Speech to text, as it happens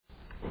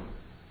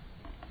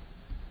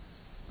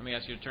Let me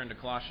ask you to turn to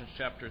Colossians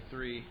chapter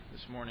 3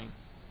 this morning.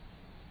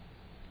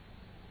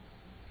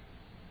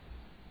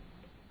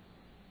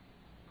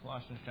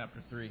 Colossians chapter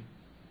 3.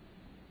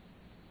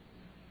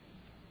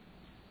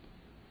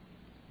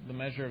 The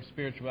measure of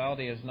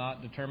spirituality is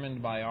not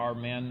determined by our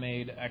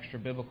man-made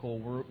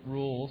extra-biblical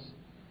rules,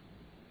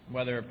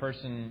 whether a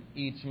person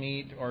eats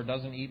meat or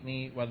doesn't eat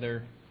meat,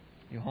 whether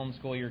you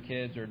homeschool your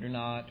kids or do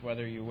not,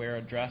 whether you wear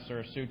a dress or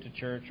a suit to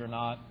church or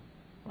not,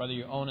 whether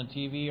you own a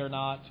TV or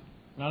not.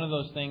 None of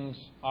those things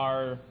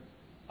are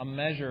a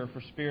measure for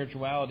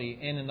spirituality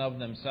in and of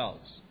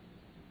themselves.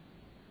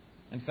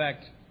 In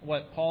fact,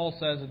 what Paul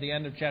says at the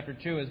end of chapter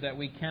 2 is that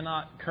we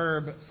cannot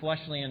curb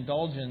fleshly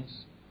indulgence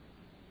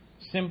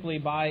simply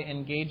by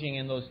engaging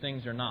in those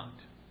things or not.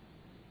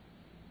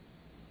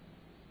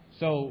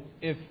 So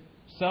if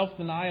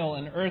self-denial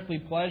of earthly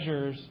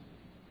pleasures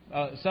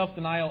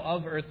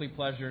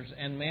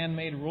and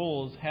man-made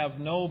rules have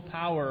no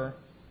power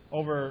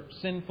over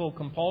sinful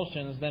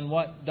compulsions, then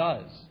what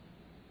does?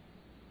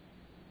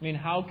 I mean,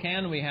 how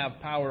can we have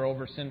power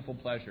over sinful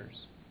pleasures?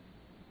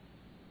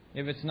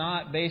 If it's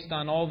not based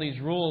on all these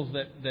rules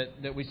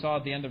that we saw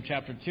at the end of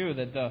chapter 2,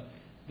 that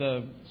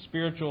the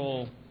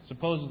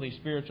supposedly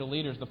spiritual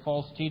leaders, the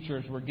false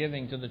teachers, were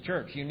giving to the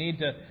church. You need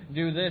to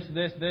do this,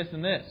 this, this,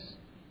 and this.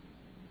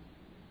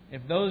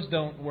 If those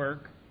don't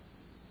work,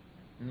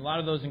 and a lot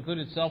of those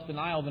included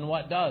self-denial, then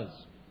what does?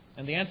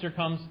 And the answer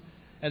comes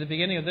at the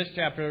beginning of this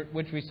chapter,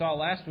 which we saw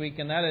last week,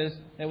 and that is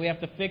that we have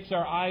to fix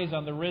our eyes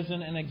on the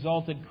risen and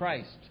exalted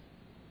Christ.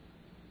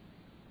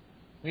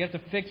 We have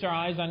to fix our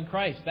eyes on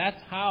Christ. That's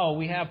how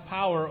we have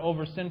power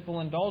over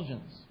sinful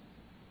indulgence.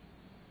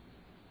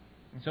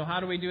 And so how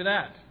do we do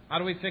that? How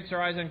do we fix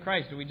our eyes on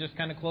Christ? Do we just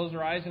kind of close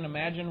our eyes and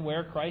imagine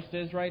where Christ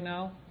is right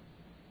now?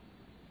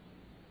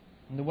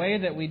 And the way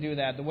that we do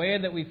that, the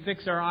way that we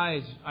fix our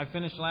eyes, I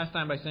finished last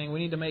time by saying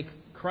we need to make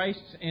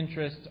Christ's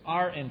interests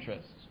our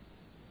interests.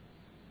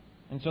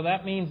 And so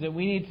that means that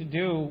we need to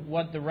do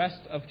what the rest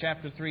of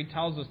chapter 3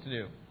 tells us to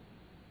do.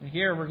 And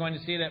here we're going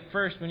to see that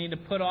first we need to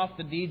put off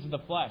the deeds of the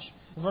flesh.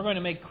 If we're going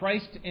to make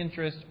Christ's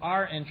interests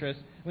our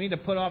interests, we need to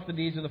put off the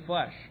deeds of the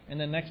flesh. And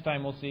then next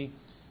time we'll see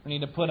we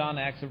need to put on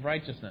acts of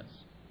righteousness.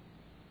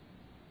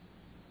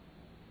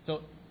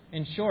 So,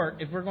 in short,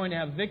 if we're going to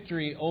have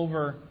victory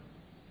over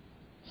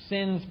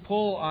sin's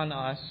pull on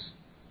us,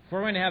 if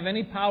we're going to have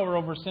any power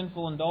over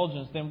sinful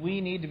indulgence, then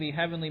we need to be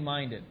heavenly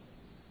minded.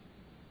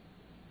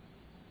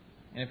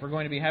 And if we're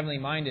going to be heavenly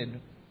minded,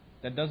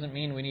 that doesn't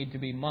mean we need to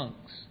be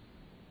monks.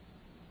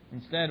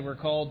 Instead, we're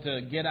called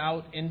to get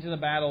out into the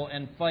battle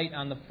and fight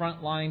on the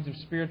front lines of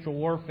spiritual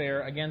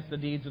warfare against the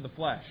deeds of the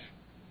flesh.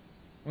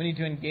 We need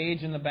to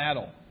engage in the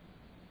battle.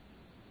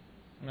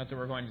 And that's what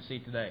we're going to see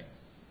today.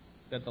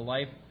 That the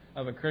life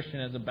of a Christian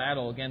is a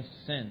battle against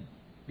sin.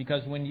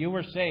 Because when you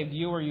were saved,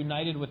 you were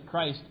united with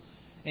Christ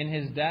in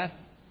His death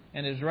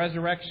and His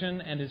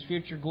resurrection and His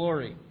future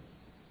glory.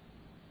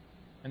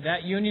 And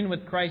that union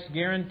with Christ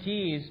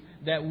guarantees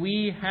that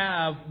we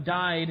have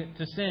died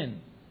to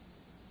sin.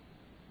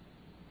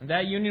 And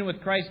that union with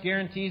Christ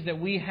guarantees that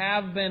we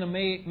have been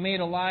made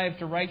alive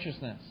to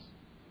righteousness.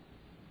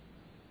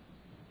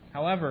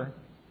 However,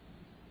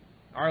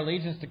 our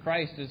allegiance to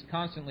Christ is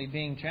constantly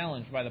being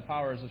challenged by the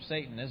powers of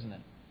Satan, isn't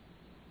it?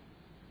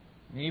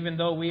 And even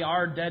though we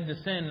are dead to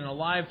sin and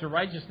alive to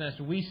righteousness,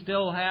 we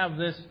still have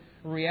this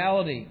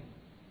reality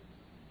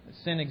that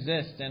sin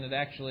exists and it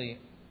actually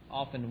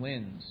often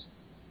wins.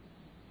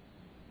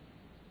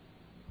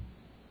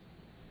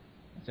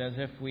 It's as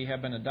if we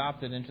have been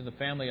adopted into the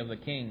family of the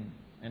King,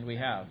 and we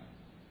have.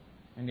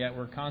 And yet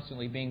we're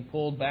constantly being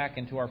pulled back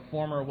into our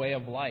former way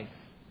of life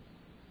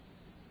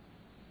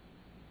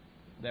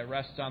that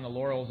rests on the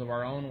laurels of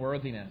our own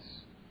worthiness.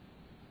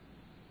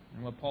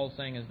 And what Paul's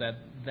saying is that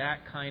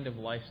that kind of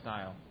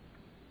lifestyle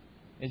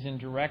is in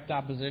direct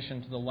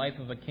opposition to the life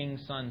of a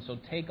king's son. So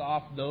take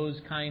off those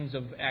kinds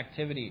of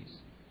activities.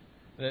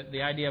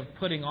 The idea of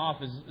putting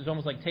off is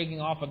almost like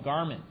taking off a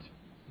garment.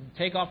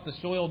 Take off the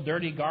soiled,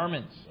 dirty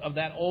garments of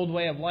that old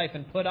way of life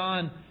and put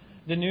on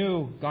the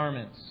new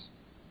garments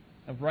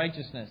of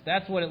righteousness.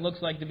 That's what it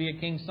looks like to be a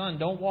king's son.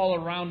 Don't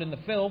wallow around in the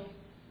filth.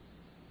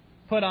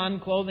 Put on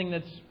clothing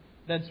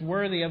that's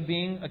worthy of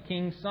being a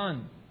king's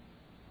son.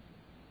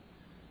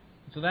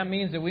 So that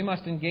means that we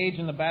must engage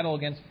in the battle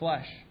against the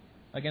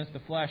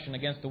flesh and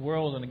against the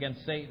world and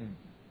against Satan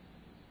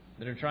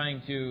that are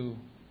trying to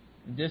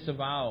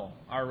disavow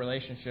our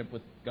relationship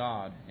with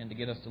God and to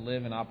get us to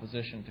live in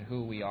opposition to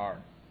who we are.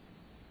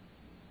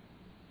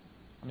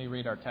 Let me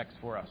read our text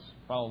for us.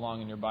 Follow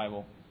along in your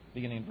Bible,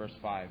 beginning in verse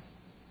 5.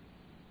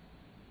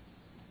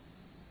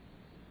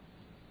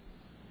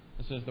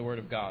 This is the Word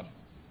of God.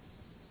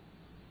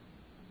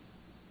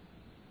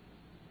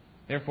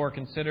 Therefore,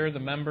 consider the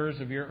members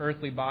of your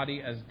earthly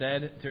body as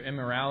dead to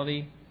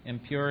immorality,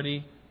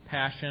 impurity,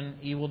 passion,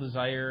 evil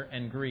desire,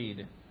 and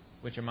greed,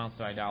 which amounts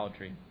to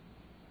idolatry.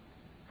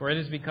 For it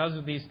is because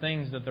of these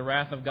things that the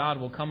wrath of God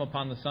will come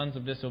upon the sons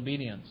of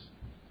disobedience.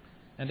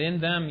 And in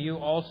them you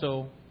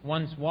also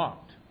once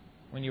walked,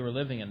 when you were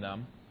living in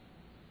them.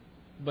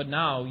 But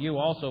now you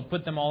also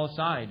put them all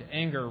aside: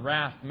 anger,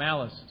 wrath,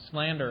 malice,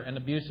 slander, and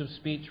abusive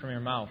speech from your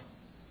mouth.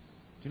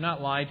 Do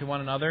not lie to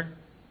one another,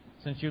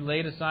 since you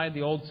laid aside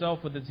the old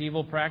self with its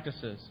evil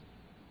practices,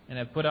 and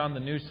have put on the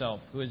new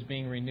self, who is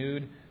being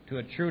renewed to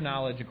a true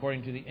knowledge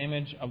according to the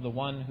image of the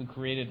one who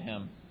created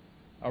him.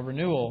 A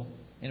renewal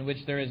in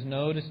which there is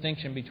no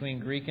distinction between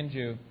Greek and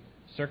Jew,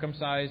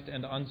 circumcised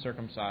and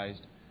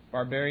uncircumcised,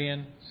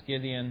 barbarian,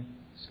 Scythian,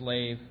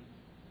 slave,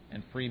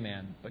 and free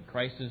man, but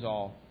Christ is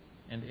all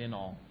and in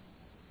all.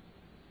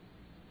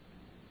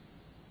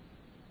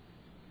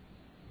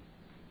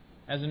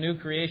 As a new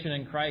creation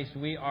in Christ,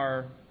 we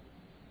are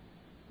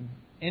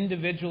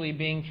individually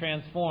being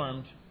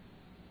transformed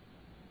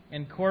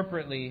and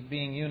corporately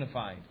being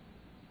unified.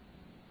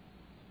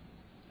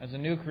 As a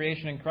new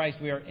creation in Christ,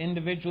 we are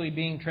individually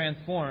being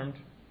transformed.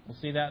 We'll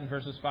see that in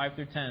verses 5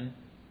 through 10.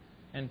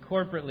 And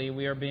corporately,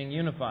 we are being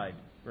unified.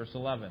 Verse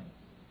 11.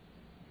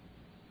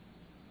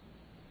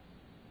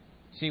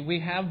 See, we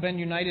have been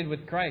united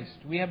with Christ.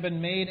 We have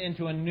been made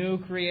into a new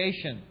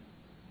creation.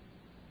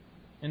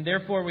 And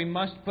therefore, we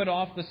must put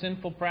off the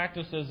sinful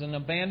practices and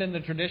abandon the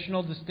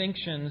traditional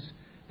distinctions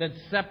that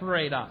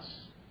separate us.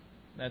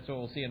 That's what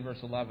we'll see in verse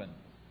 11.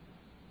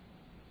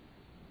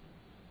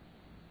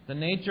 The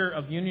nature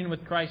of union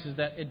with Christ is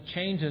that it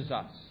changes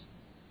us.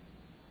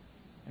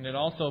 And it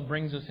also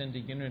brings us into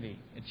unity.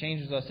 It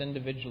changes us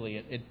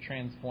individually. It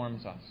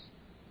transforms us.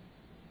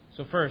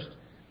 So first,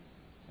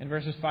 in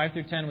verses 5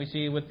 through 10, we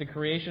see with the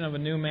creation of a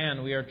new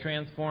man, we are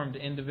transformed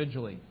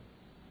individually.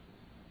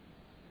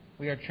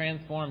 We are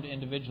transformed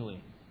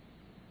individually.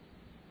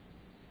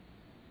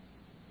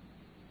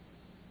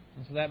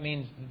 And so that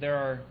means that there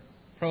are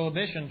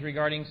prohibitions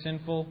regarding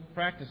sinful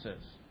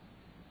practices.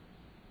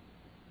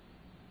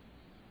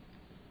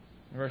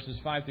 In verses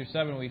 5 through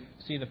 7, we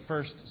see the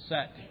first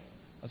set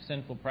of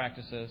sinful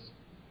practices.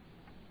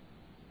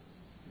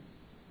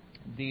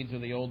 Deeds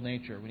of the old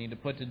nature. We need to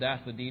put to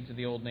death the deeds of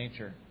the old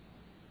nature.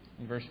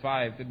 In verse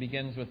 5, it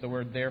begins with the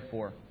word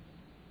therefore.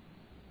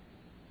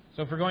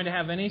 So if we're going to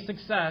have any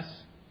success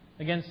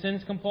against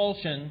sin's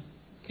compulsion,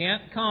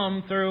 can't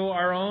come through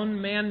our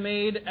own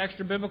man-made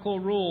extra-biblical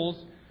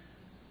rules.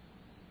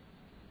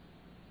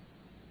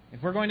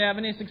 If we're going to have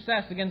any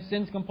success against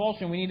sin's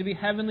compulsion, we need to be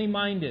heavenly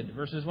minded,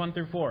 verses 1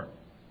 through 4.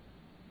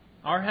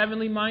 Our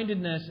heavenly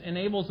mindedness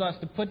enables us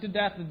to put to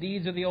death the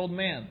deeds of the old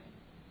man.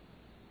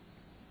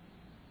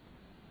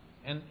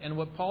 And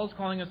what Paul's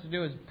calling us to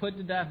do is put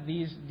to death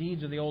these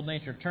deeds of the old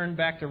nature. Turn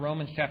back to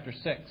Romans chapter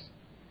 6.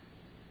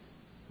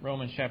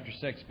 Romans chapter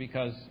 6,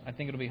 because I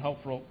think it'll be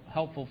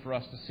helpful for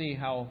us to see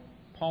how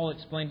Paul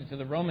explained it to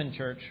the Roman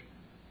church.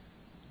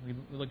 We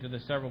looked at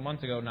this several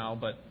months ago now,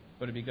 but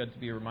it'd be good to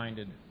be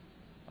reminded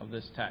of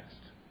this text.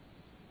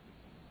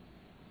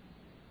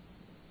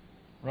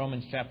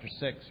 Romans chapter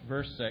 6,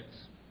 verse 6.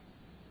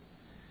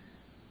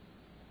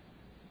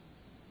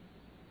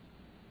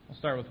 We'll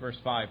start with verse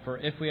 5. For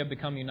if we have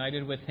become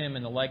united with him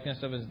in the likeness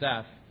of his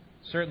death,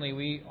 certainly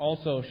we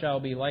also shall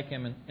be like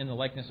him in the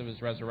likeness of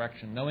his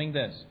resurrection, knowing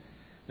this,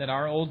 that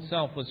our old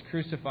self was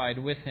crucified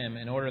with him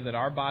in order that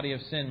our body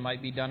of sin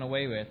might be done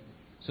away with,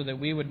 so that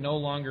we would no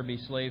longer be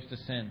slaves to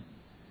sin.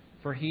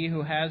 For he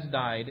who has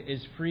died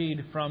is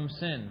freed from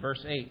sin.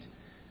 Verse 8.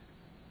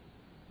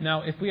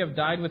 Now, if we have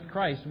died with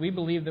Christ, we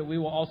believe that we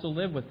will also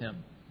live with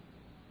him,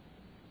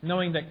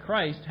 knowing that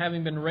Christ,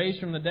 having been raised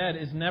from the dead,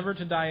 is never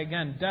to die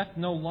again. Death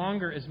no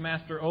longer is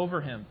master over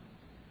him.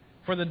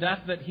 For the death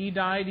that he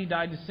died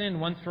to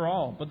sin once for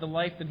all. But the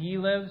life that he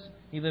lives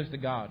to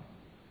God.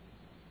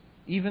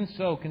 Even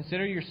so,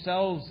 consider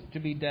yourselves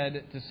to be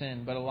dead to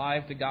sin, but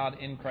alive to God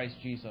in Christ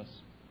Jesus.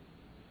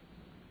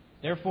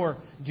 Therefore,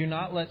 do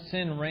not let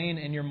sin reign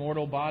in your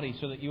mortal body,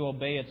 so that you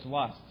obey its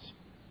lusts.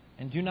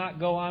 And do not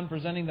go on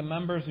presenting the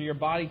members of your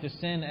body to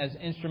sin as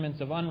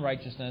instruments of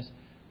unrighteousness,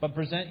 but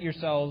present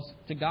yourselves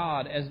to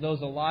God as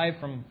those alive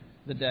from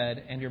the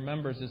dead, and your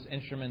members as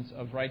instruments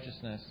of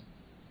righteousness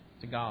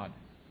to God.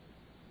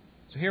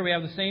 So here we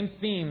have the same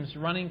themes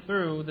running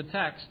through the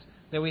text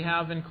that we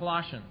have in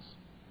Colossians.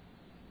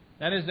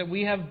 That is, that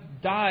we have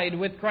died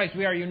with Christ.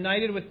 We are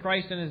united with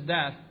Christ in his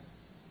death,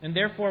 and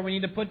therefore we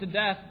need to put to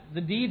death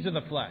the deeds of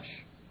the flesh.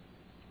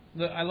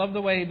 I love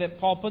the way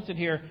that Paul puts it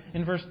here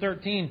in verse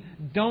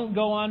 13. Don't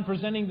go on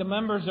presenting the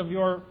members of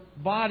your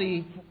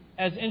body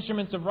as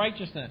instruments of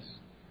righteousness.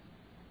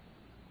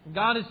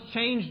 God has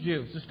changed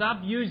you. So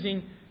stop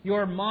using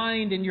your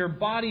mind and your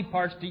body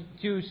parts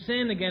to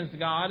sin against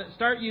God.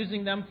 Start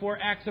using them for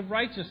acts of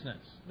righteousness.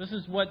 This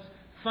is what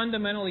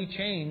fundamentally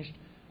changed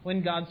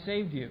when God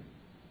saved you.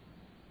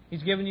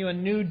 He's given you a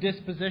new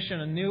disposition,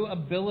 a new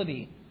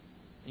ability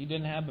that you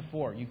didn't have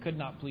before. You could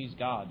not please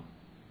God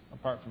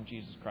apart from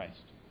Jesus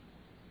Christ.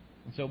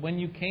 And so when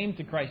you came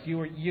to Christ, you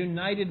were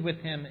united with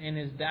him in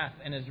his death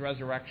and his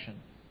resurrection.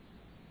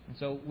 And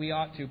so we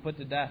ought to put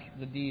to death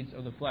the deeds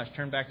of the flesh.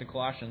 Turn back to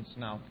Colossians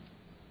now.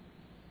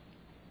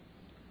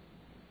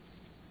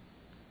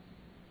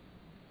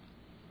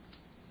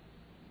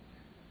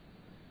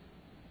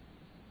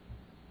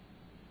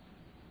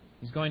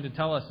 He's going to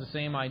tell us the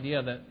same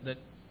idea that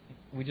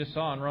we just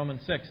saw in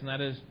Romans 6, and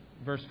that is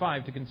verse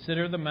 5, to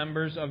consider the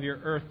members of your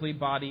earthly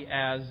body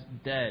as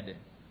dead.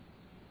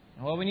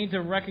 And what we need to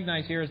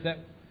recognize here is that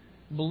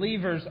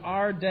believers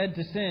are dead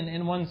to sin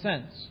in one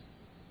sense.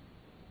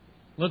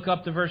 Look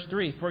up to verse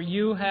 3. For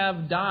you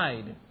have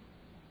died.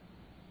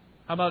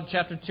 How about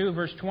chapter 2,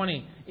 verse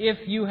 20?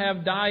 If you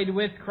have died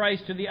with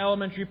Christ to the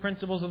elementary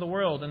principles of the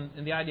world. And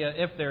the idea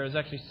if there is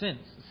actually since.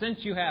 Since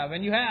you have,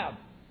 and you have.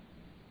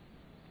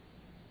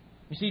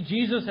 You see,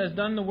 Jesus has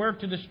done the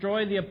work to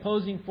destroy the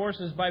opposing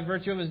forces by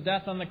virtue of His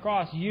death on the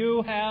cross.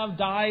 You have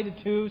died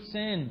to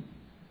sin.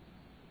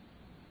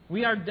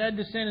 We are dead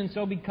to sin, and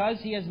so because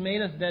He has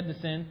made us dead to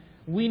sin,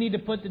 we need to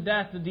put to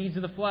death the deeds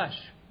of the flesh.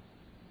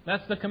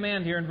 That's the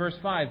command here in verse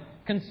 5.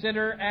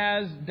 Consider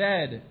as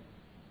dead.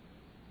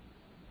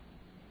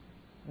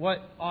 What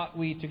ought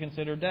we to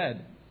consider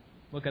dead?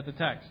 Look at the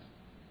text.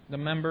 The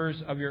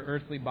members of your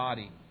earthly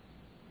body.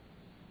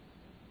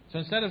 So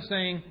instead of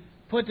saying,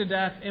 put to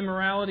death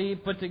immorality,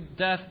 put to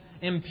death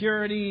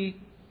impurity,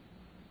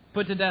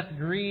 put to death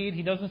greed,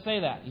 he doesn't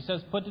say that. He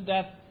says, put to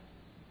death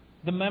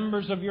the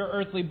members of your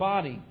earthly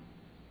body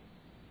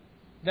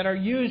that are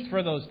used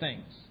for those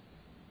things.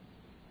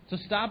 So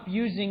stop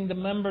using the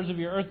members of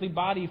your earthly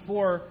body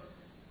for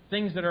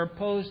things that are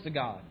opposed to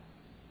God.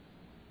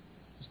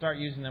 Start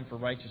using them for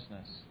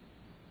righteousness.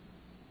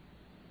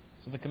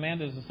 So the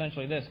command is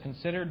essentially this: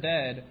 consider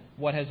dead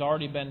what has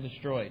already been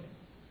destroyed.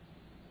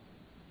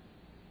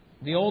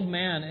 The old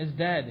man is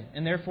dead,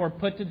 and therefore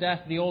put to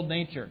death the old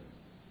nature.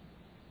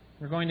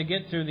 We're going to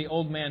get to the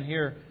old man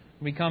here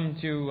when we come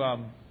to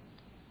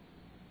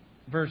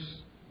verse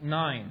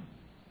 9.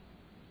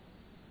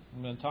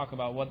 I'm going to talk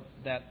about what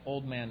that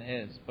old man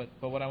is. But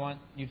what I want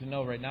you to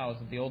know right now is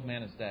that the old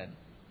man is dead.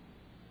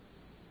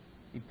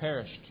 He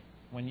perished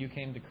when you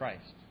came to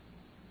Christ.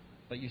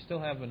 But you still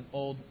have an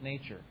old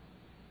nature.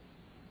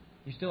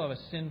 You still have a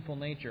sinful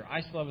nature.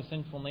 I still have a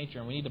sinful nature.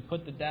 And we need to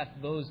put to death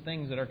those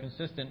things that are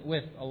consistent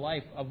with a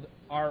life of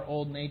our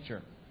old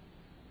nature.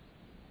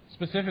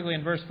 Specifically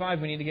in verse 5,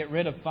 we need to get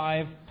rid of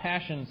 5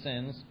 passion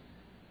sins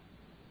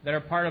that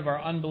are part of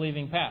our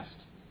unbelieving past.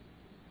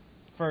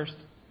 First,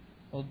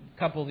 we'll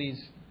couple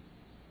these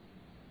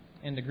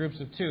into groups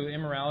of 2,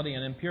 immorality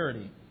and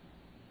impurity.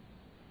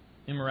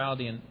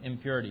 Immorality and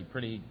impurity,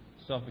 pretty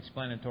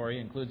self-explanatory,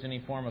 includes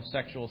any form of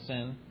sexual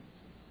sin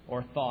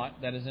or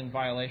thought that is in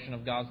violation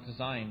of God's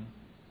design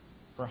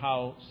for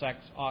how sex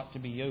ought to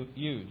be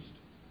used.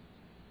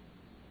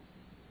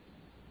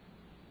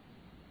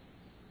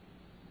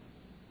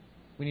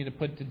 We need to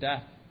put to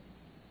death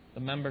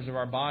the members of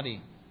our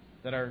body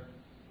that are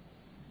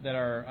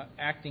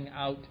acting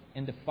out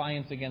in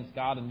defiance against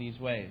God in these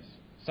ways.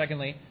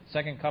 Secondly,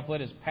 second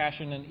couplet is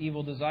passion and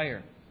evil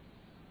desire.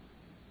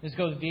 This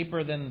goes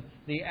deeper than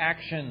the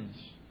actions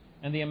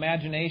and the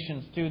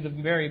imaginations to the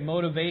very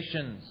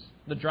motivations,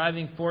 the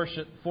driving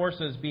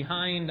forces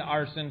behind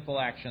our sinful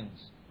actions.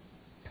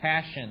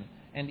 Passion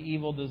and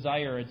evil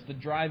desire. It's the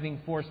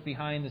driving force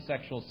behind the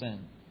sexual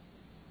sin.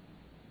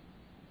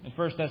 In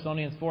 1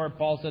 Thessalonians 4,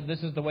 Paul said,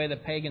 this is the way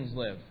that pagans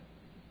live.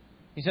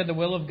 He said the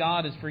will of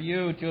God is for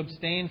you to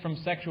abstain from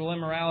sexual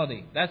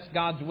immorality. That's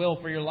God's will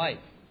for your life.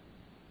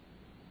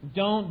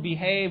 Don't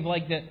behave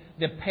like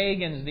the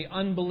pagans, the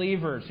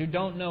unbelievers who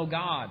don't know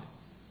God.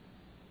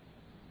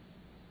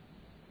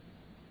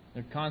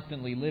 They're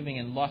constantly living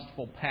in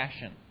lustful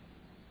passion.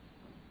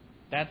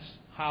 That's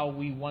how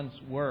we once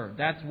were.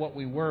 That's what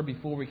we were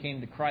before we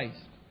came to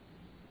Christ.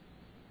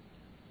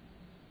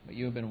 But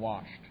you have been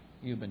washed.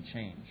 You have been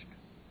changed.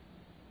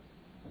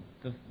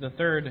 The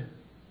third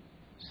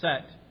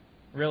set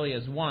really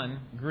is 1,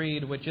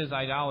 greed, which is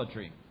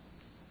idolatry.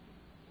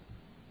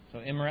 So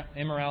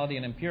immorality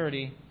and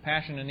impurity,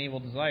 passion and evil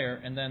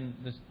desire, and then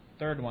this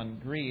third one,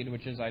 greed,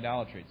 which is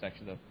idolatry. It's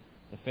actually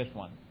the fifth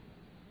one.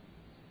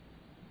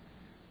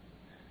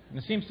 And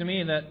it seems to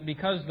me that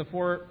because the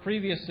 4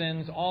 previous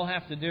sins all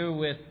have to do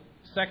with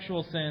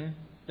sexual sin,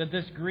 that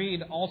this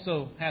greed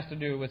also has to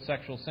do with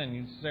sexual sin.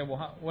 You say,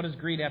 well, what does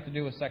greed have to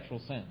do with sexual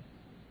sin?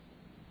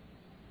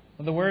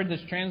 Well, the word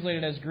that's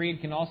translated as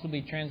greed can also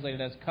be translated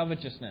as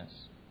covetousness.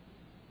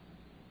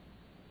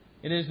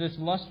 It is this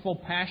lustful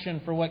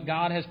passion for what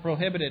God has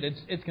prohibited.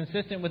 It's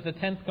consistent with the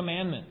 10th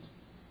commandment.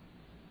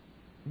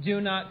 Do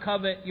not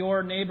covet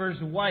your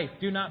neighbor's wife.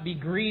 Do not be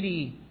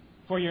greedy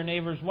for your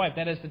neighbor's wife.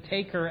 That is to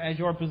take her as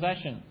your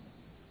possession.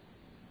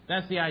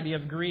 That's the idea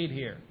of greed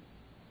here.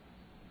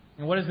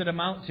 And what does it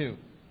amount to?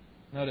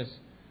 Notice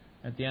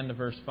at the end of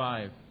verse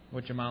 5,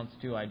 which amounts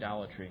to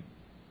idolatry.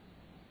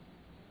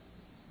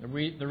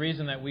 The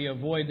reason that we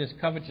avoid this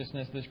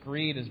covetousness, this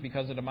greed, is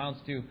because it amounts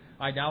to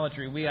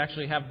idolatry. We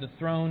actually have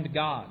dethroned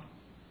God.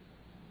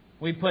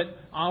 We put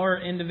our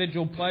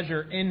individual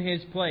pleasure in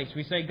His place.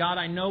 We say, God,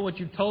 I know what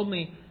you've told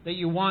me that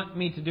you want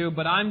me to do,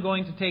 but I'm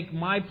going to take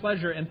my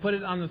pleasure and put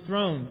it on the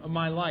throne of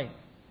my life.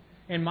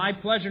 And my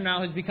pleasure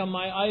now has become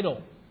my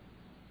idol.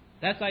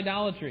 That's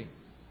idolatry.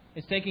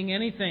 It's taking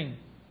anything,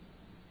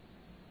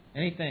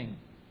 and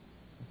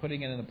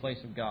putting it in the place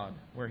of God,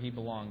 where He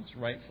belongs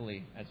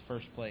rightfully as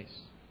first place,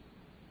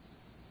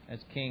 as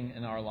King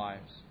in our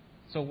lives.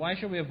 So why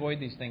should we avoid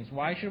these things?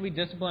 Why should we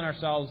discipline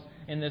ourselves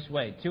in this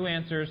way? Two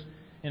answers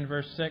in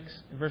verses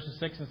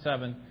 6 and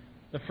 7.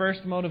 The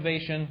first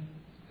motivation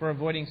for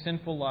avoiding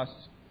sinful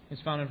lusts is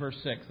found in verse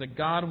 6, that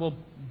God will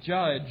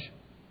judge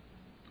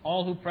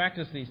all who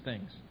practice these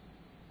things.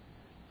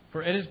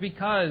 For it is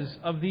because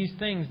of these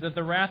things that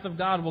the wrath of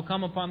God will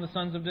come upon the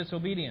sons of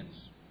disobedience.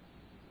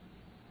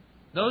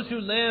 Those who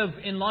live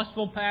in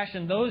lustful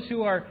passion, those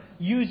who are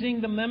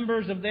using the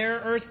members of their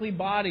earthly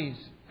bodies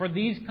for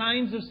these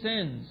kinds of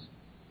sins,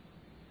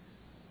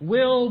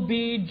 will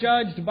be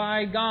judged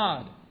by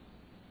God.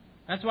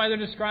 That's why they're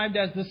described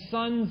as the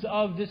sons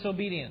of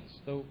disobedience.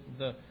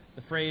 The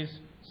phrase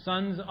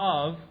sons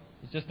of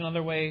is just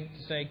another way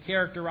to say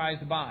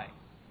characterized by.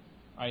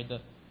 Right?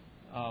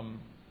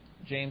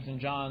 James and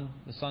John,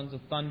 the sons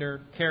of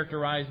thunder,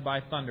 characterized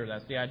by thunder.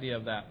 That's the idea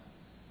of that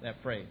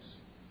phrase.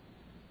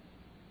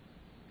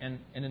 And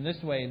in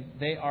this way,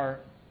 they are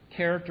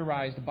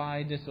characterized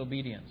by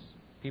disobedience.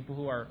 People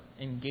who are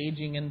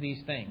engaging in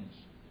these things,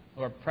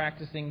 who are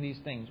practicing these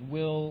things,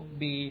 will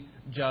be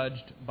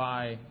judged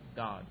by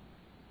God.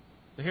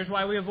 So here's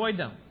why we avoid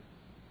them.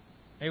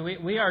 Hey,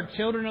 we are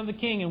children of the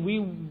King, and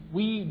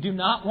we do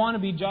not want to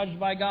be judged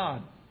by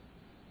God.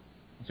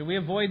 So we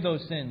avoid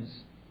those sins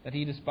that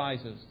He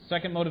despises.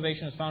 Second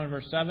motivation is found in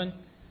verse 7.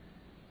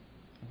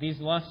 These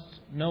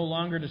lusts no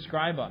longer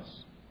describe us,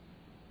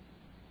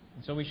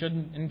 and so we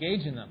shouldn't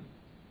engage in them.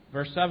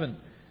 Verse 7.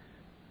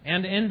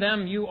 And in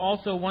them you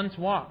also once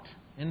walked,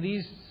 in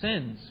these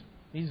sins,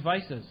 these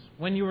vices,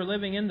 when you were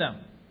living in them.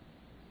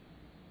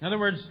 In other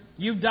words,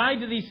 you've died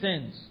to these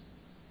sins.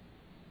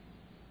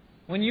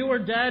 When you were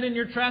dead in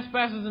your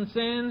trespasses and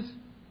sins,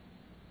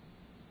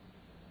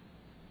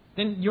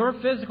 then your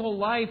physical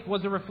life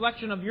was a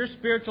reflection of your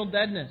spiritual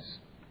deadness.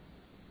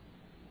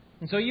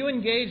 And so you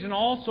engaged in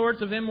all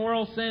sorts of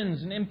immoral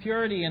sins and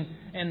impurity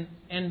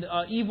and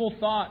evil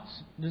thoughts,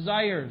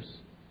 desires,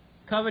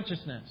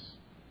 covetousness.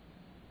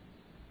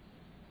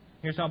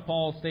 Here's how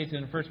Paul states it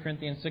in 1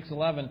 Corinthians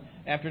 6:11.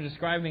 After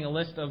describing a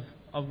list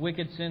of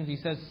wicked sins, he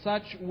says,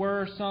 "Such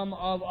were some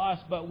of us,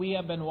 but we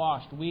have been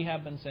washed. We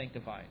have been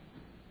sanctified."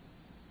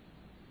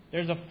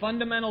 There's a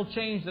fundamental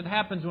change that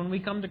happens when we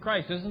come to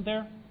Christ, isn't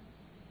there?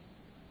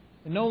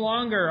 And no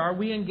longer are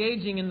we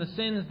engaging in the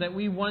sins that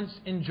we once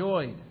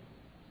enjoyed,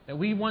 that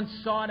we once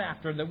sought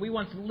after, that we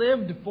once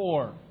lived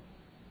for.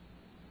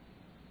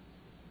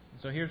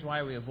 So here's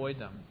why we avoid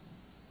them.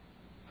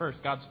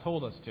 First, God's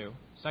told us to.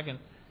 Second,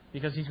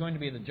 because He's going to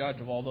be the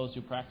judge of all those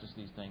who practice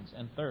these things.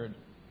 And third,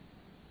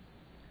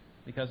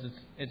 because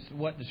it's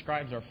what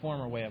describes our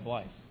former way of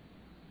life.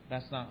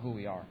 That's not who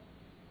we are.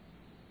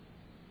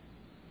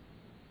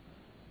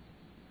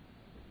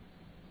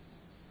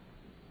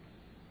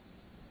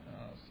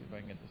 Let's see if I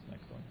can get this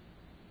next one.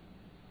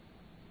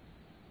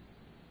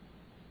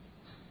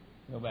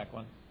 Go back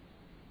one.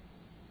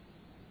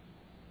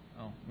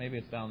 Oh, maybe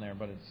it's down there,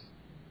 but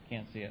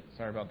can't see it.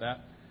 Sorry about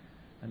that.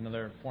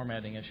 Another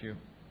formatting issue.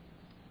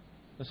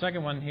 The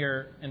second one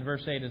here in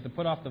verse 8 is to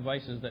put off the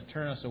vices that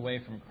turn us away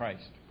from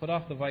Christ. Put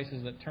off the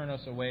vices that turn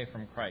us away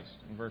from Christ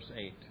in verse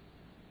 8.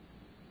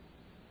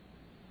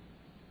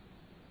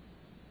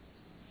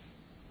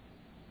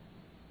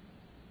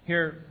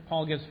 Here,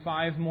 Paul gives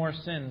 5 more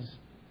sins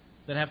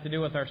that have to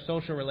do with our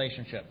social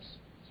relationships.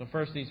 So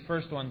first, these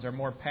first ones are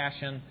more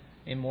passion,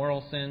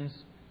 immoral sins.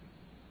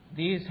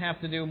 These have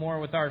to do more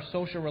with our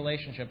social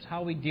relationships,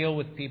 how we deal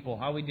with people,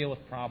 how we deal with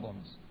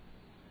problems.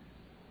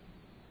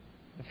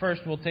 The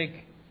first we'll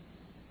take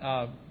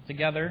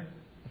together.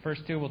 The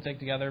first two we'll take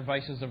together,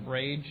 vices of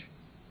rage.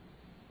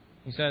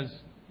 He says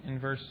in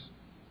verse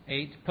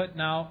 8, but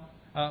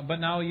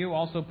now you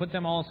also put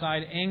them all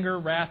aside, anger,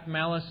 wrath,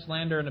 malice,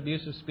 slander, and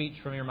abusive speech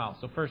from your mouth.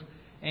 So first,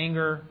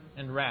 anger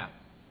and wrath.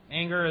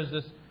 Anger is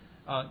this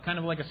kind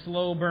of like a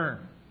slow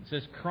burn. It's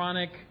this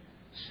chronic,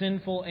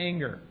 sinful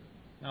anger.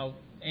 Now,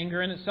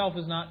 anger in itself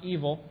is not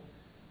evil,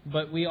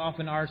 but we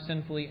often are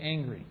sinfully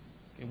angry.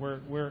 Okay,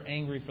 we're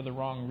angry for the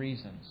wrong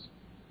reasons.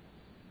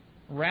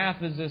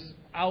 Wrath is this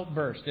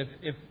outburst.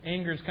 If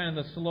anger is kind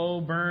of the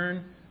slow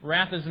burn,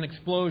 wrath is an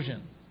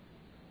explosion.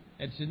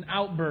 It's an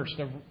outburst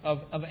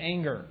of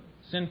anger,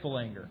 sinful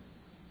anger.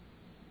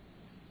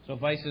 So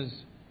vices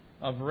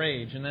of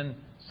rage. And then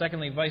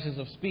secondly, vices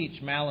of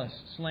speech, malice,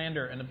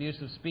 slander, and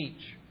abusive speech.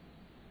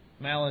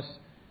 Malice,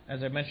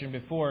 as I mentioned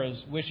before, is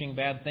wishing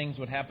bad things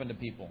would happen to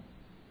people.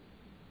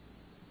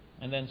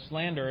 And then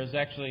slander is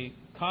actually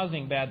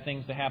causing bad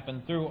things to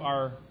happen through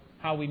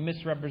how we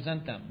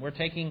misrepresent them. We're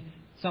taking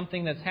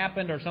something that's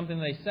happened or something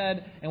they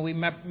said, and we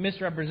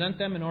misrepresent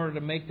them in order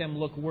to make them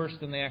look worse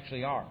than they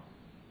actually are.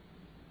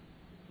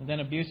 And then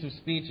abusive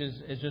speech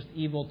is just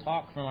evil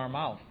talk from our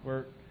mouth.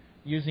 We're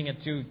using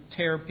it to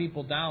tear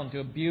people down, to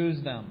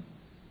abuse them.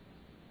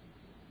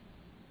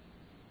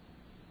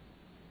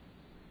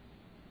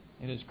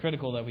 It is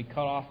critical that we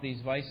cut off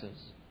these vices.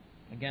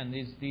 Again,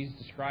 these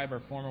describe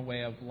our former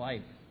way of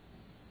life.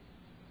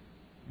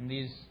 And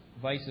these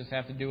vices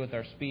have to do with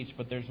our speech,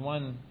 but there's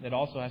one that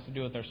also has to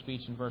do with our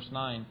speech in verse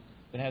 9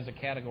 that has a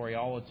category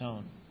all its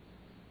own,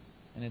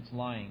 and it's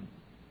lying.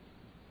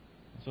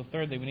 So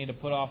thirdly, we need to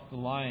put off the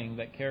lying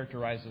that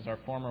characterizes our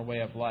former way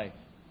of life.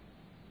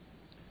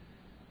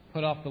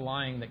 Put off the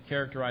lying that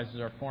characterizes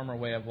our former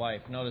way of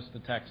life. Notice the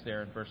text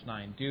there in verse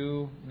 9.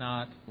 Do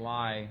not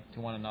lie to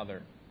one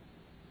another.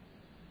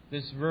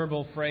 This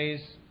verbal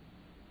phrase,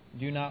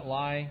 do not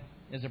lie,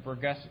 is a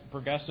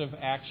progressive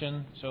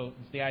action. So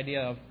it's the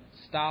idea of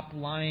stop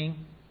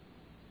lying.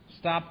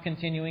 Stop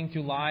continuing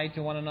to lie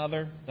to one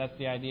another. That's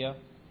the idea.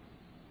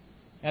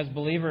 As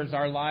believers,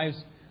 our lives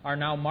are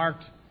now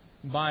marked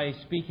by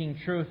speaking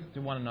truth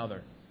to one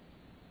another.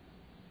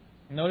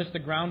 Notice the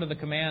ground of the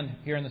command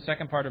here in the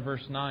second part of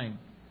verse 9.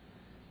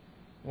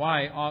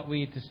 Why ought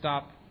we to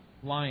stop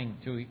lying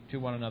to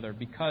one another?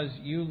 Because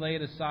you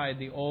laid aside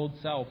the old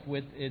self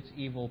with its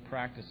evil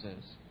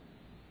practices.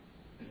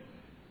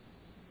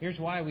 Here's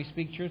why we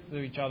speak truth to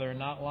each other and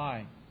not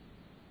lie.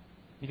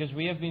 Because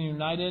we have been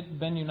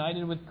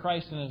united with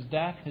Christ in His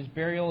death, His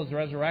burial, His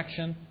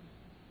resurrection.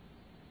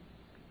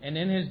 And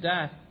in His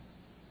death,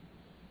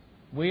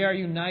 we are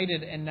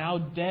united and now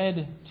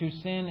dead to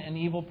sin and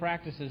evil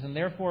practices. And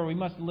therefore, we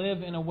must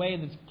live in a way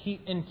that's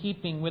in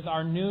keeping with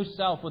our new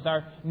self, with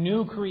our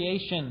new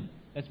creation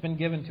that's been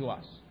given to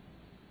us.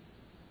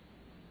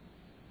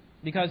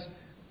 Because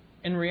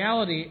in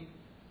reality,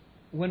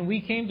 when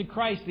we came to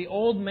Christ, the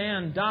old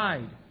man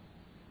died.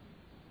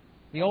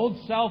 The old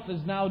self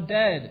is now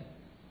dead.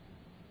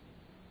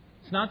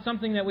 It's not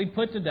something that we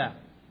put to death.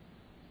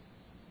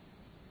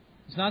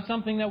 It's not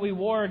something that we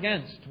war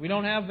against. We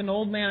don't have an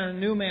old man and a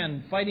new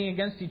man fighting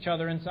against each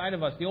other inside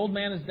of us. The old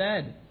man is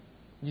dead.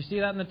 Did you see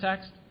that in the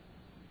text?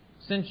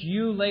 Since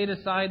you laid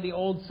aside the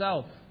old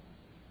self,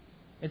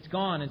 it's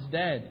gone, it's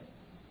dead.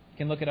 You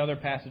can look at other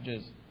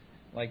passages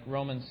like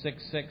Romans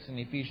 6:6 and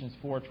Ephesians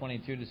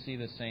 4:22 to see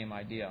the same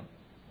idea.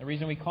 The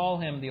reason we call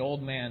him the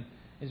old man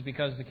is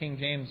because the King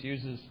James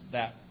uses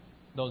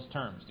those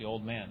terms, the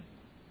old man.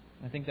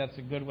 I think that's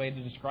a good way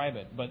to describe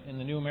it. But in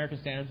the New American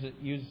Standard,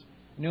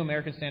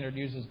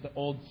 uses the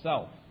old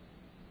self.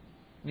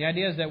 The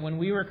idea is that when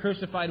we were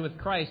crucified with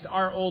Christ,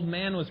 our old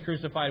man was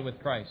crucified with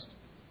Christ.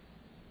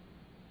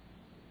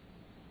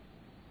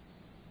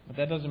 But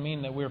that doesn't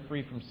mean that we're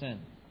free from sin.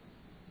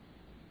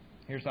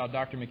 Here's how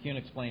Dr. McCune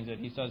explains it.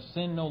 He says,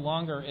 sin no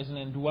longer is an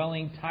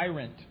indwelling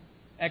tyrant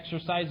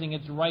exercising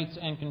its rights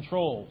and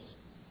controls.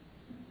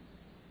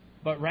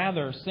 But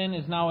rather, sin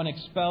is now an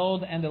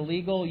expelled and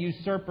illegal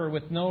usurper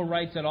with no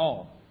rights at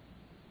all.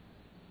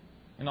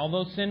 And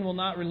although sin will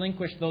not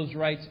relinquish those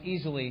rights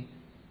easily,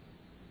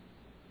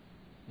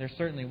 there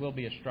certainly will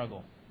be a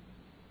struggle.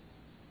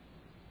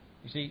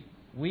 You see,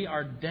 we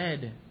are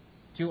dead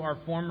to our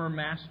former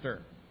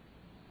master.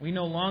 We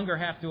no longer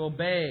have to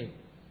obey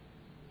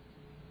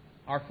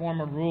our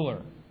former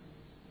ruler,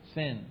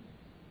 sin.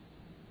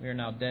 We are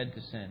now dead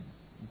to sin,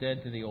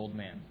 dead to the old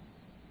man.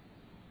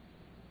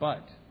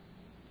 But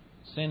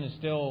sin is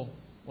still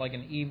like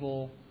an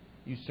evil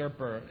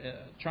usurper,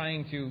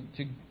 trying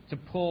to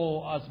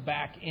pull us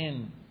back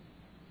in,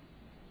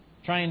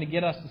 trying to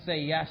get us to say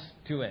yes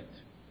to it.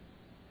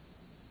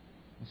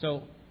 And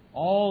so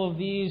all of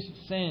these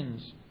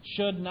sins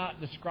should not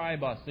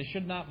describe us. They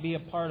should not be a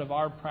part of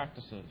our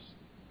practices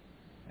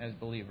as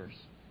believers.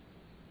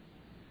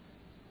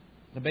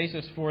 The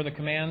basis for the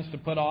commands to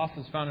put off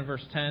is found in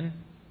verse 10.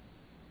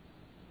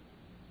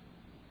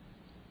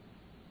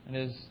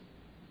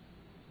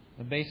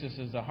 The basis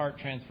is the heart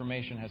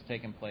transformation has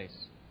taken place.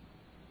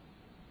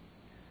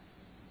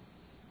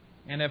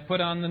 And have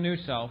put on the new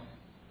self,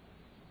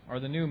 or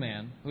the new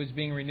man, who is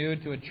being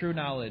renewed to a true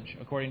knowledge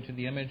according to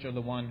the image of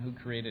the one who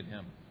created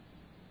him.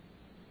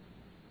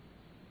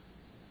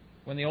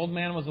 When the old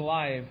man was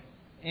alive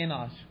in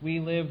us, we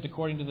lived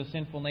according to the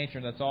sinful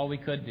nature. That's all we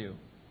could do.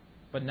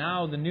 But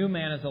now the new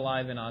man is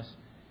alive in us,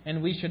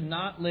 and we should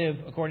not live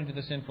according to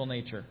the sinful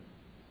nature.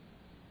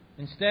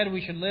 Instead,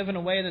 we should live in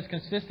a way that's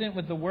consistent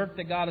with the work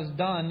that God has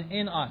done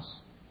in us.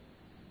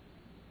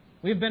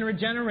 We've been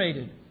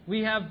regenerated.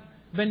 We have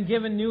been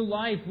given new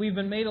life. We've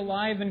been made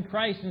alive in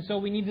Christ. And so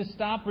we need to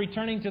stop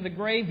returning to the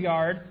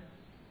graveyard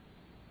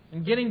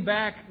and getting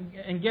back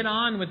and get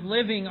on with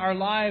living our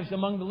lives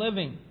among the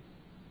living.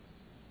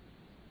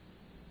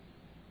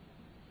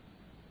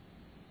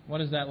 What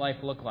does that life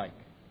look like?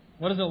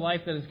 What does a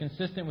life that is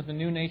consistent with the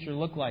new nature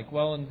look like?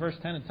 Well, in verse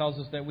 10 it tells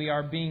us that we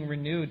are being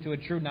renewed to a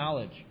true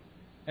knowledge.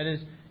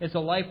 It's a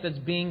life that's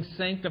being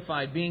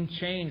sanctified, being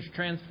changed,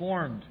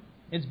 transformed.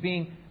 It's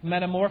being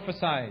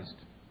metamorphosized.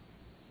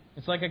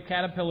 It's like a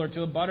caterpillar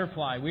to a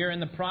butterfly. We are in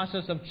the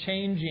process of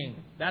changing.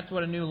 That's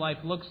what a new life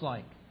looks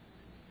like.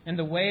 And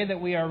the way that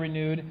we are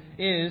renewed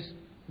is,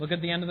 look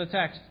at the end of the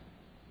text,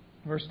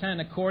 verse 10,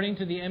 according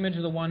to the image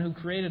of the one who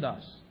created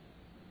us.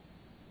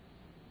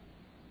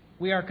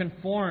 We are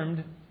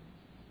conformed.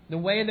 The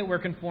way that we're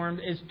conformed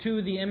is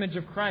to the image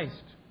of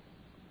Christ.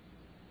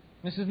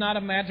 This is not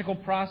a magical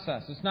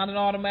process. It's not an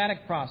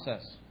automatic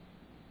process.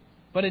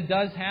 But it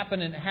does happen,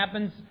 and it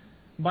happens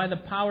by the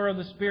power of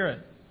the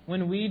Spirit.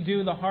 When we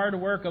do the hard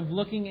work of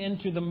looking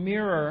into the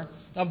mirror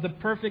of the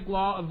perfect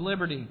law of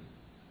liberty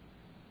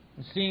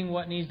and seeing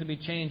what needs to be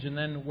changed and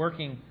then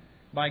working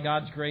by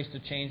God's grace to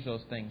change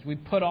those things. We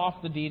put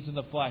off the deeds of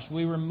the flesh.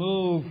 We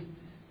remove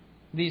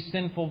these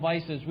sinful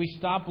vices. We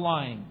stop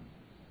lying.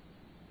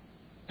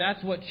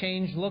 That's what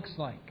change looks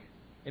like.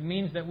 It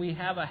means that we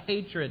have a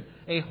hatred,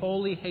 a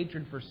holy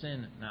hatred for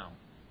sin now.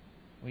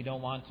 We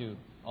don't want to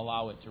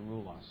allow it to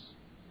rule us.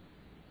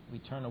 We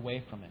turn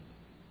away from it.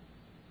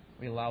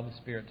 We allow the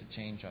Spirit to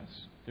change us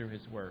through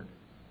His Word.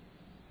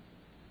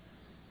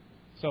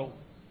 So,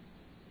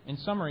 in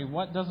summary,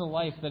 what does a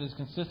life that is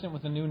consistent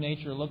with the new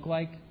nature look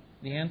like?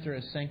 The answer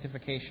is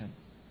sanctification.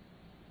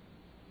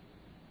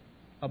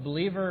 A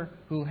believer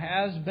who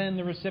has been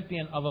the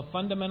recipient of a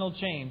fundamental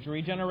change,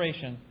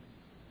 regeneration,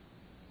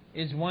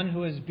 is one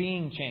who is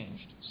being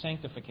changed,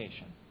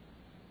 sanctification.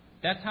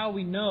 That's how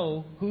we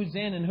know who's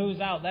in and who's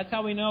out. That's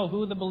how we know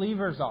who the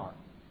believers are.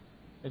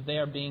 If they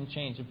are being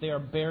changed, if they are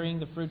bearing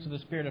the fruits of the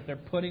Spirit, if they're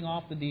putting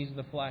off the deeds of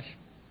the flesh,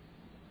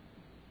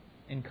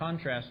 in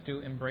contrast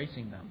to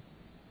embracing them.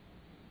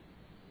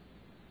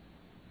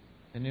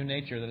 The new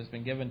nature that has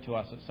been given to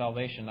us at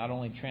salvation not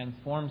only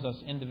transforms us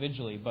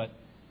individually, but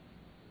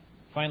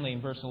finally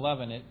in verse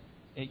 11,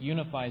 it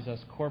unifies us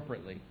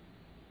corporately.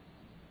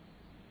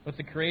 With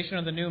the creation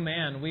of the new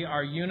man, we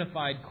are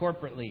unified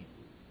corporately.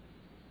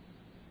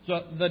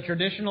 So the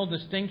traditional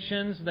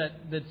distinctions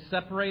that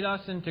separate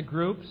us into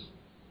groups,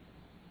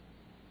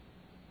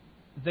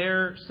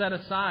 they're set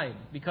aside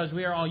because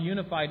we are all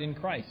unified in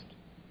Christ.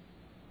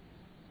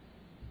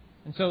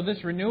 And so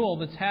this renewal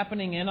that's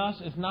happening in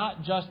us is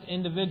not just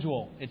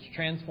individual. It's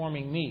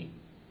transforming me.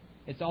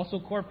 It's also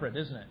corporate,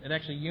 isn't it? It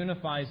actually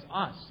unifies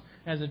us.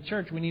 As a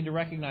church, we need to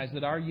recognize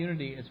that our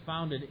unity is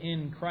founded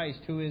in Christ,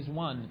 who is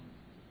one.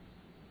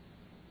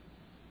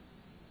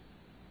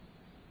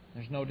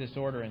 There's no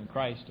disorder in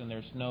Christ, and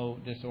there's no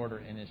disorder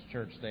in His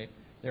church.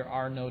 There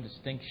are no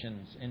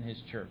distinctions in His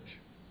church.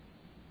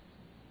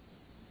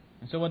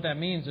 And so what that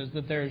means is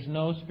that there is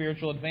no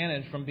spiritual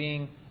advantage from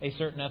being a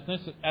certain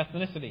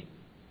ethnicity.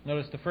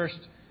 Notice the first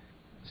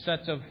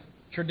sets of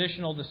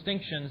traditional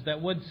distinctions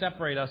that would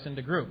separate us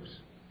into groups.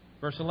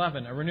 Verse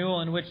 11, a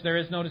renewal in which there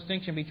is no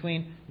distinction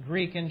between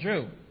Greek and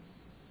Jew.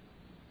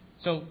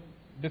 So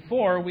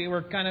before we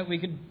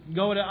could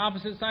go to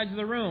opposite sides of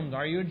the room.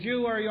 Are you a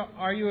Jew or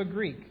are you a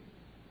Greek?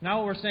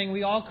 Now we're saying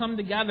we all come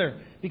together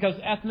because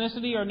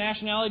ethnicity or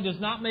nationality does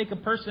not make a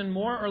person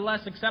more or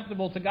less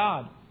acceptable to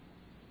God.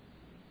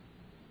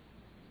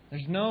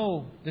 There's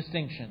no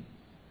distinction.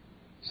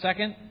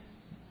 Second,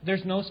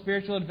 there's no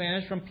spiritual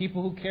advantage from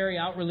people who carry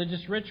out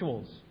religious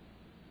rituals,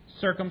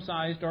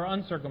 circumcised or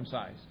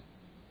uncircumcised.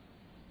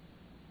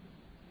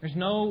 There's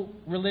no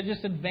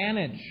religious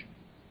advantage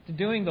to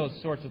doing those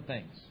sorts of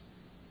things.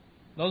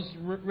 Those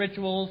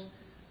rituals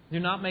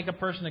do not make a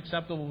person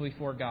acceptable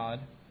before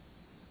God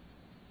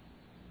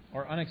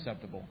or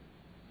unacceptable.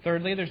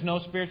 Thirdly, there's no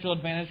spiritual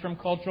advantage from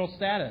cultural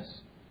status.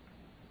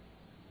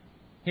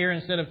 Here,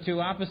 instead of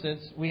two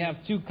opposites, we have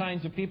two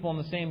kinds of people in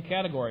the same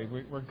category.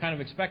 We're kind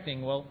of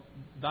expecting, well,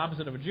 the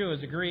opposite of a Jew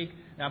is a Greek,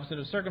 the opposite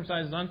of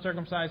circumcised is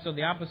uncircumcised, so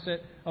the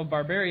opposite of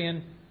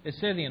barbarian is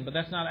Scythian. But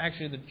that's not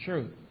actually the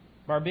truth.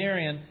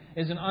 Barbarian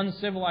is an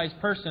uncivilized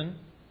person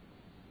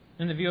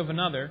in the view of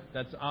another.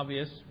 That's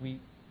obvious.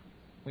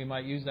 We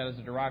might use that as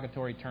a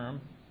derogatory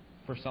term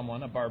for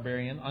someone, a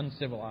barbarian,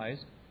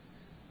 uncivilized.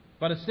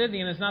 But a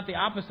Scythian is not the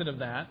opposite of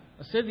that.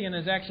 A Scythian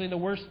is actually the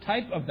worst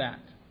type of that.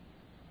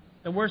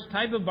 The worst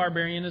type of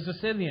barbarian is a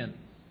Scythian.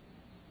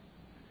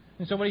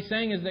 And so what he's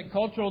saying is that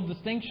cultural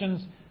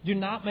distinctions do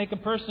not make a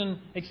person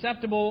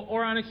acceptable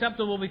or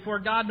unacceptable before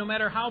God, no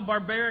matter how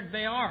barbaric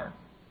they are.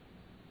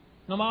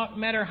 No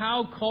matter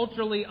how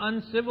culturally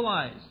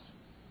uncivilized.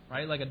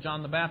 Right? Like a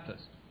John the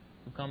Baptist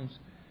who comes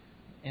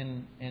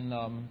in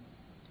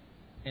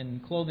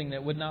clothing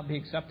that would not be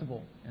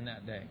acceptable in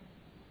that day.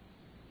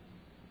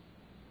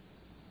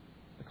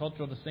 The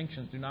cultural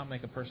distinctions do not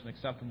make a person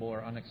acceptable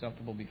or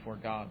unacceptable before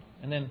God.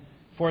 And then,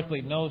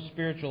 fourthly, no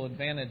spiritual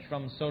advantage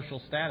from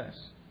social status,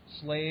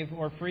 slave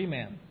or free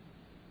man.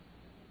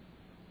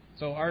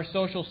 So our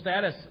social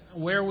status,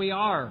 where we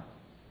are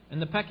in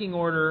the pecking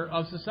order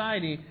of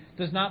society,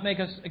 does not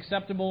make us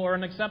acceptable or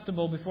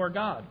unacceptable before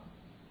God.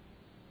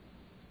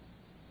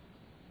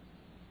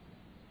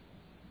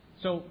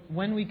 So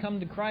when we come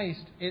to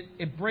Christ,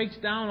 it breaks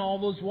down all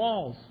those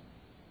walls.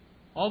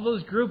 All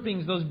those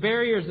groupings, those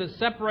barriers that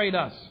separate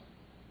us.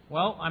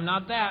 Well, I'm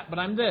not that, but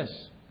I'm this.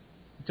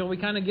 Until we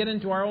kind of get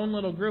into our own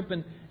little group.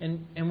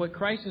 And what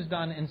Christ has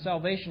done in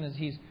salvation is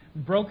He's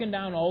broken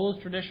down all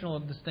those traditional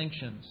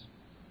distinctions.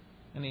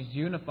 And He's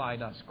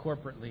unified us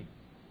corporately.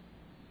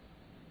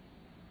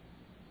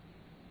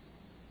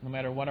 No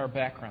matter what our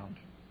background.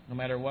 No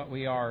matter what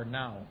we are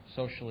now,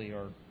 socially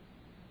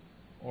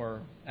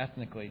or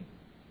ethnically.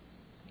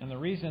 And the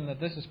reason that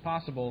this is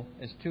possible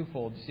is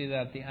twofold. You see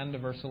that at the end of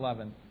verse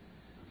 11.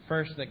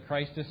 First, that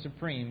Christ is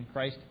supreme.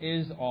 Christ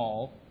is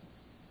all.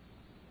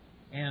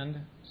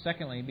 And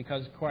secondly,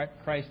 because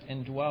Christ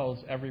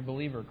indwells every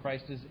believer.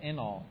 Christ is in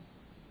all.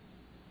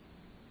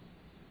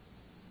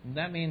 And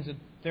that means that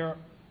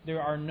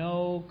there are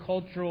no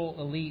cultural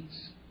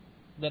elites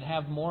that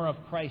have more of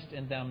Christ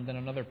in them than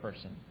another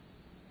person.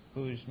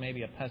 who's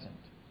maybe a peasant.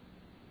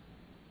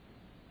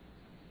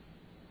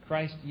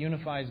 Christ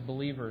unifies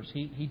believers.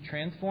 He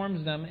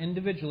transforms them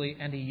individually,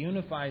 and He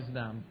unifies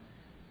them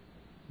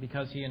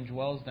because He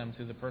indwells them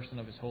through the person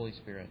of His Holy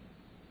Spirit.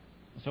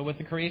 So with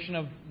the creation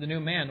of the new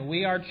man,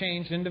 we are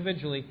changed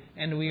individually,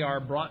 and we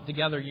are brought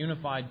together,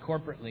 unified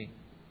corporately.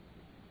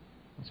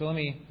 And so let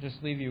me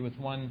just leave you with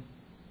one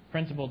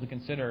principle to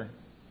consider,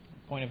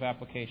 point of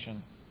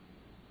application.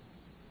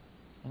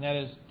 And that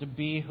is to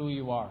be who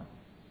you are.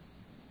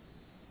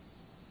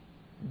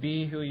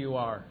 Be who you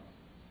are.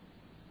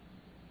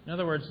 In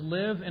other words,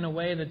 live in a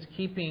way that's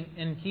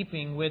in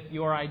keeping with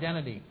your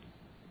identity.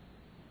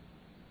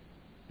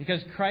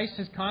 Because Christ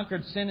has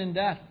conquered sin and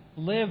death.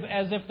 Live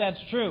as if that's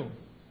true.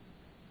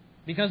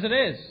 Because it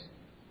is.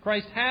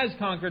 Christ has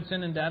conquered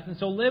sin and death, and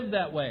so live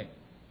that way.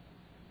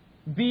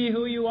 Be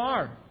who you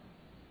are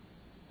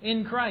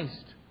in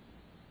Christ.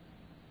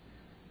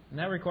 And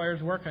that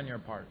requires work on your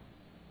part.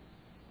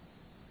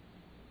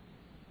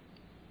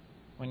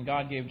 When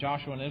God gave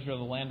Joshua and Israel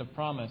the land of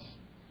promise,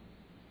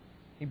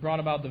 He brought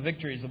about the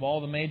victories of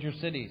all the major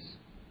cities.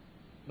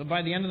 But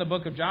by the end of the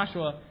book of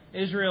Joshua,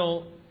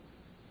 Israel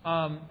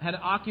had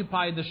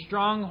occupied the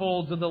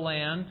strongholds of the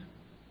land.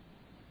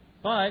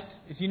 But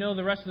if you know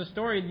the rest of the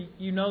story,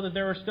 you know that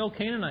there were still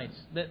Canaanites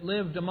that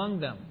lived among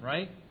them,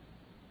 right?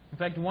 In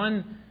fact,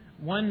 one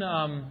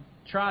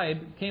tribe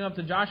came up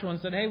to Joshua and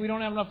said, "Hey, we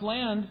don't have enough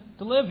land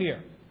to live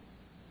here."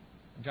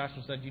 And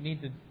Joshua said, "You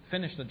need to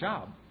finish the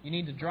job. You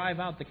need to drive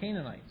out the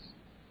Canaanites."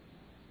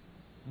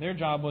 Their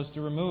job was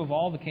to remove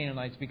all the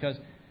Canaanites because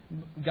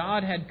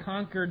God had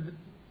conquered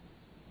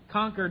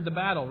the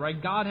battle,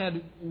 right? God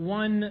had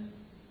won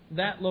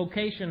that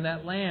location,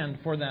 that land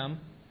for them,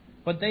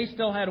 but they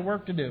still had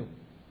work to do.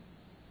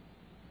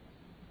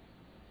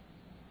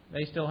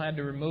 They still had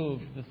to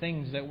remove the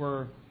things that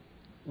were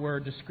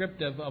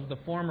descriptive of the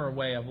former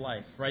way of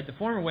life, right? The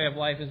former way of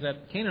life is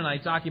that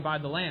Canaanites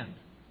occupied the land.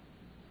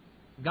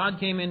 God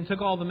came in,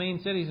 took all the main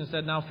cities and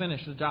said, "Now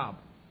finish the job.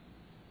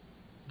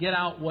 Get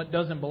out what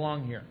doesn't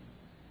belong here."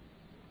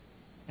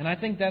 And I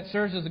think that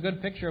serves as a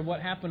good picture of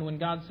what happened when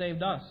God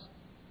saved us.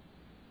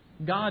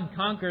 God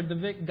conquered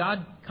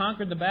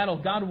the battle.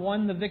 God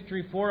won the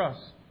victory for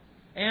us.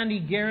 And He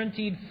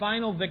guaranteed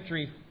final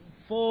victory,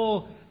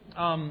 full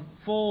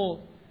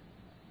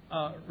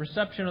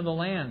reception of the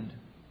land.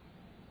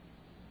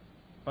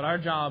 But our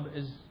job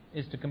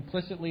is to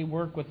complicitly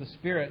work with the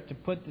Spirit to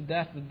put to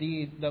death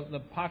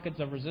the pockets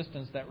of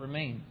resistance that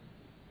remain.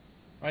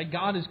 Right?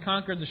 God has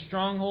conquered the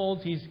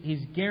strongholds.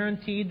 He's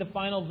guaranteed the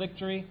final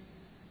victory.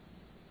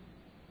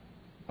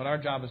 But our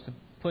job is to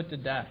put to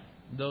death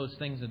those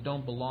things that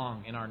don't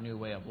belong in our new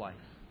way of life.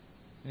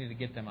 We need to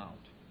get them out.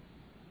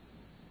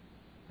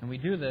 And we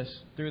do this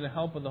through the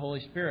help of the Holy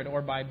Spirit,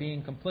 or by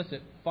being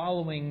complicit,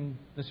 following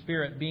the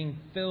Spirit, being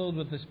filled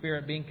with the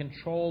Spirit, being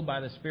controlled by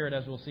the Spirit,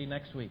 as we'll see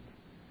next week.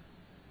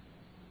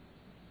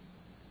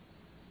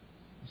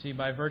 You see,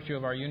 by virtue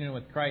of our union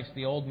with Christ,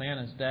 the old man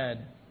is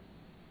dead.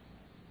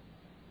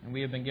 And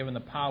we have been given the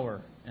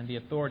power and the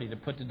authority to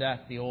put to death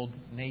the old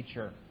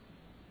nature.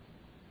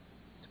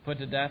 To put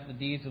to death the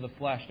deeds of the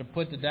flesh. To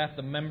put to death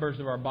the members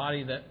of our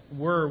body that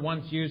were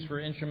once used for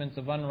instruments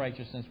of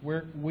unrighteousness.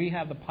 We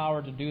have the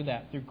power to do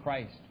that through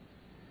Christ.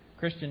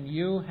 Christian,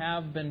 you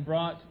have been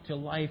brought to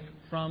life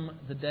from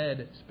the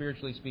dead,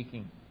 spiritually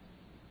speaking.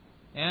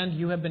 And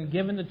you have been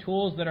given the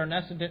tools that are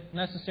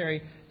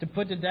necessary to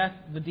put to death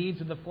the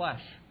deeds of the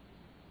flesh.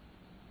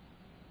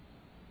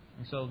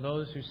 And so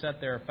those who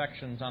set their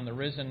affections on the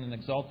risen and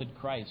exalted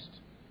Christ,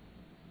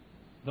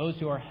 those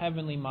who are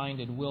heavenly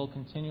minded, will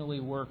continually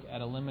work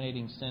at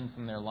eliminating sin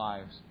from their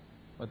lives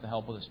with the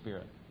help of the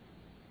Spirit.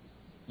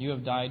 You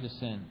have died to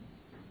sin.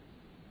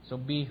 So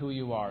be who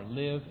you are.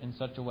 Live in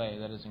such a way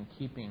that is in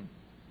keeping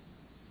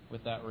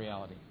with that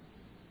reality.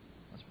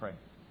 Let's pray.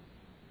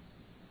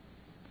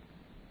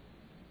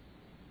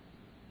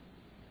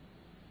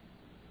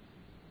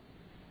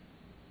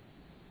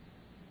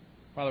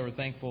 Father, we're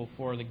thankful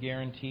for the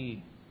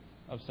guarantee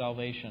of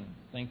salvation.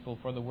 Thankful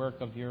for the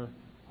work of your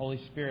Holy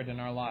Spirit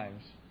in our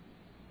lives.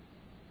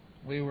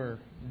 We were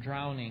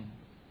drowning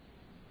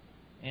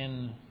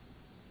in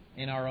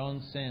our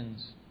own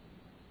sins.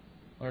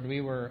 Lord,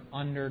 we were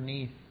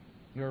underneath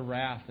your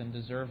wrath and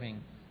deserving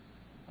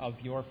of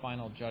your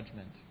final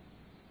judgment.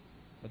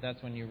 But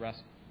that's when you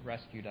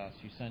rescued us.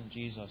 You sent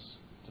Jesus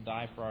to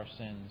die for our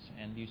sins,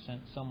 and you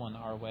sent someone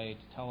our way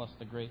to tell us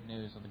the great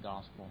news of the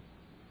gospel.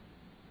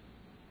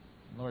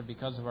 Lord,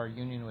 because of our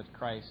union with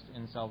Christ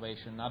in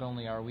salvation, not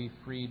only are we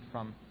freed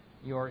from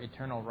your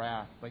eternal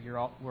wrath, but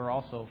we're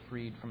also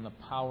freed from the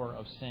power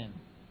of sin.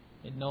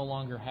 It no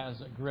longer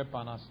has a grip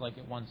on us like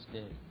it once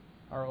did.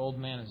 Our old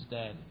man is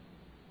dead.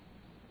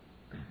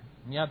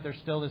 And yet there's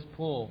still this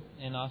pull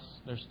in us.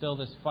 There's still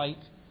this fight,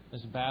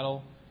 this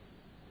battle,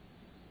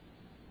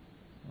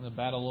 the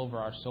battle over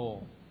our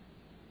soul.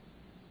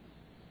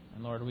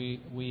 And Lord,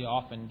 we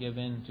often give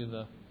in to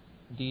the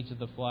deeds of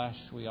the flesh.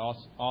 We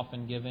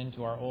often give in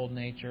to our old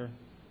nature,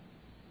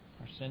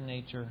 our sin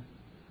nature.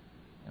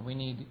 And we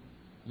need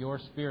your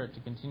Spirit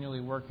to continually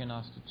work in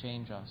us to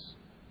change us.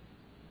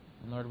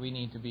 And Lord, we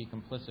need to be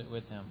complicit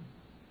with Him.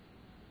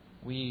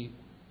 We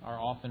are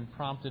often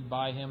prompted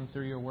by Him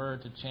through your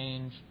word to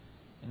change,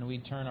 and we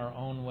turn our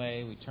own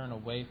way. We turn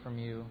away from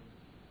you.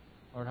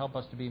 Lord, help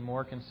us to be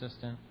more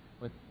consistent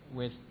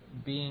with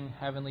being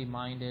heavenly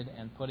minded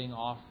and putting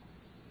off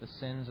the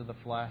sins of the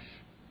flesh.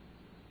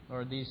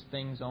 Lord, these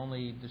things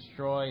only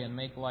destroy and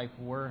make life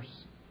worse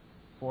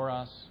for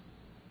us.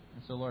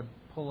 And so, Lord,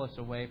 pull us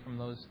away from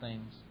those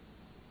things.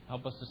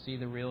 Help us to see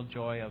the real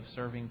joy of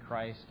serving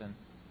Christ and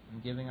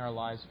giving our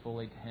lives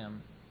fully to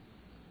Him.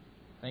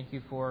 Thank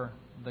you for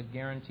the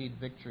guaranteed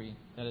victory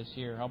that is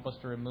here. Help us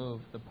to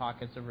remove the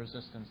pockets of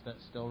resistance that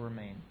still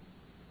remain.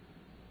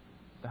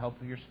 With the help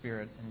of your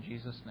Spirit, in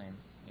Jesus' name,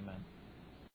 amen.